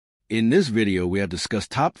In this video, we have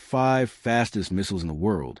discussed top 5 fastest missiles in the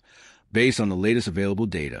world, based on the latest available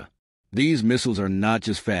data. These missiles are not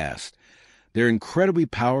just fast. They're incredibly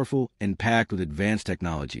powerful and packed with advanced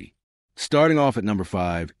technology. Starting off at number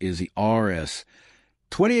 5 is the RS-28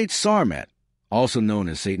 Sarmat, also known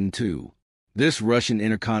as Satan II. This Russian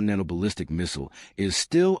intercontinental ballistic missile is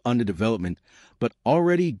still under development, but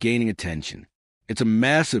already gaining attention. It's a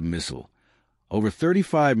massive missile, over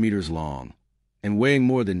 35 meters long, and weighing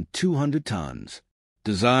more than 200 tons.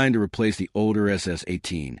 Designed to replace the older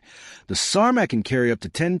SS-18, the Sarmat can carry up to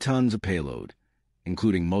 10 tons of payload,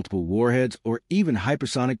 including multiple warheads or even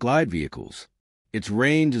hypersonic glide vehicles. Its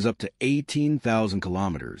range is up to 18,000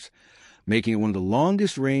 kilometers, making it one of the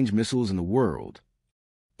longest-range missiles in the world.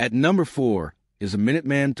 At number 4 is the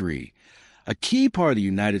Minuteman III, a key part of the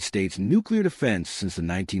United States nuclear defense since the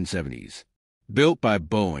 1970s. Built by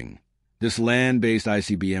Boeing, this land-based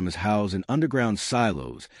ICBM is housed in underground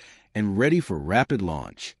silos and ready for rapid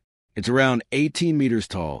launch. It's around 18 meters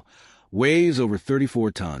tall, weighs over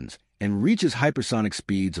 34 tons, and reaches hypersonic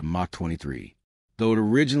speeds of Mach 23. Though it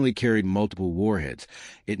originally carried multiple warheads,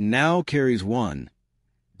 it now carries one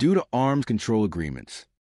due to arms control agreements.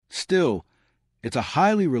 Still, it's a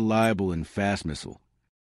highly reliable and fast missile.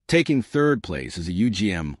 Taking third place is the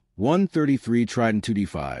UGM-133 Trident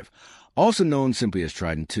 2D5, also known simply as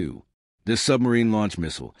Trident II. This submarine-launched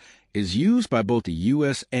missile is used by both the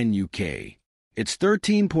U.S. and U.K. It's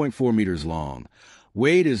 13.4 meters long,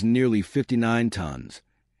 weight is nearly 59 tons,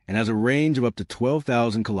 and has a range of up to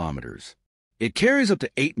 12,000 kilometers. It carries up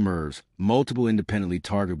to 8 MIRVs, multiple independently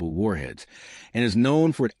targetable warheads, and is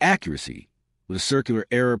known for its accuracy, with a circular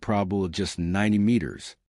error probable of just 90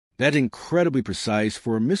 meters. That's incredibly precise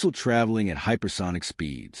for a missile traveling at hypersonic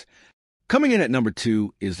speeds. Coming in at number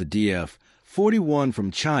 2 is the DF-41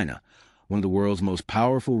 from China, one of the world's most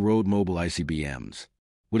powerful road-mobile ICBMs.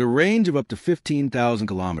 With a range of up to 15,000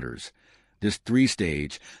 kilometers, this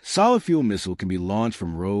 3-stage, solid-fuel missile can be launched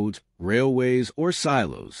from roads, railways, or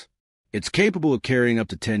silos. It's capable of carrying up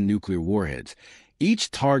to 10 nuclear warheads,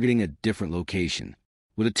 each targeting a different location.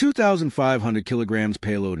 With a 2,500 kilograms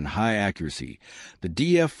payload and high accuracy, the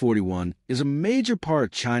DF-41 is a major part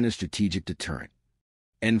of China's strategic deterrent.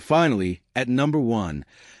 And finally, at number 1,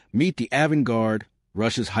 meet the Avangard,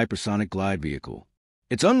 Russia's hypersonic glide vehicle.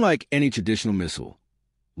 It's unlike any traditional missile.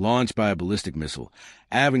 Launched by a ballistic missile,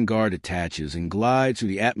 Avangard attaches and glides through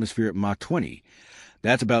the atmosphere at Mach 20.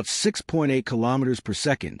 That's about 6.8 kilometers per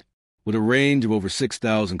second, with a range of over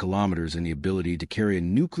 6,000 kilometers and the ability to carry a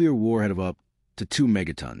nuclear warhead of up to 2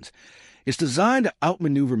 megatons. It's designed to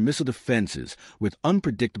outmaneuver missile defenses with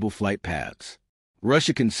unpredictable flight paths.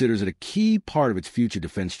 Russia considers it a key part of its future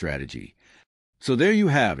defense strategy. So there you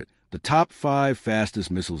have it, the top 5 fastest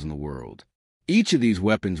missiles in the world. Each of these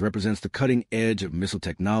weapons represents the cutting edge of missile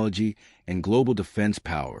technology and global defense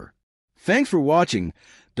power. Thanks for watching.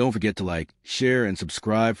 Don't forget to like, share, and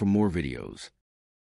subscribe for more videos.